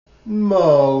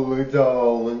Molly,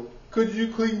 darling, could you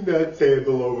clean that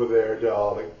table over there,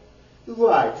 darling?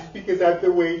 Why, just because I'm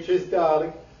the waitress,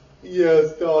 darling?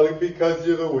 Yes, darling, because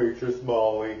you're the waitress,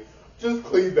 Molly. Just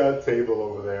clean that table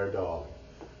over there, darling.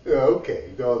 Okay,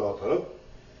 darling.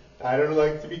 I don't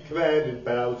like to be commanded,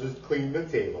 but I'll just clean the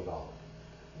table, darling.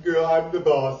 Girl, I'm the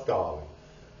boss, darling.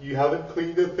 You haven't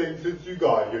cleaned a thing since you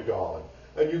got here, darling.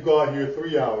 And you got here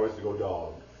 3 hours ago,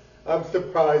 darling. I'm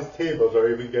surprised tables are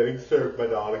even getting served, my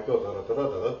darling.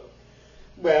 Well,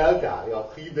 darling, I'll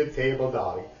clean the table,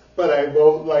 darling. But I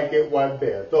won't like it one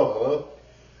bit. Girl,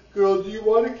 do you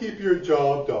want to keep your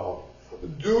job, darling?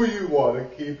 Do you want to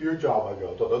keep your job, my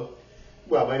girl?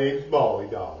 Well, my name's Molly,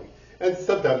 darling. And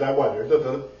sometimes I wonder,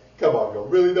 come on, girl,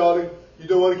 really, darling? You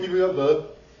don't want to keep your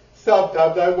job?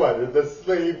 Sometimes I wonder, the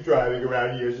slave driving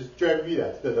around here is just driving me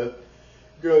nuts.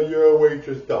 Girl, you're a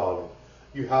waitress, darling.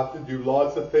 You have to do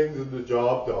lots of things in the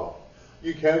job, darling.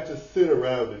 You can't just sit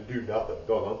around and do nothing,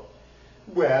 darling.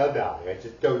 Well, darling, I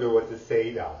just don't know what to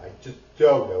say, darling. I just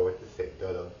don't know what to say,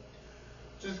 darling.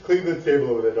 Just clean the table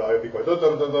over there, darling, because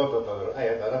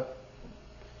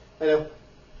I know.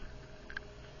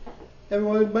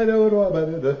 Everyone might know what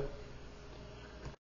I'm about.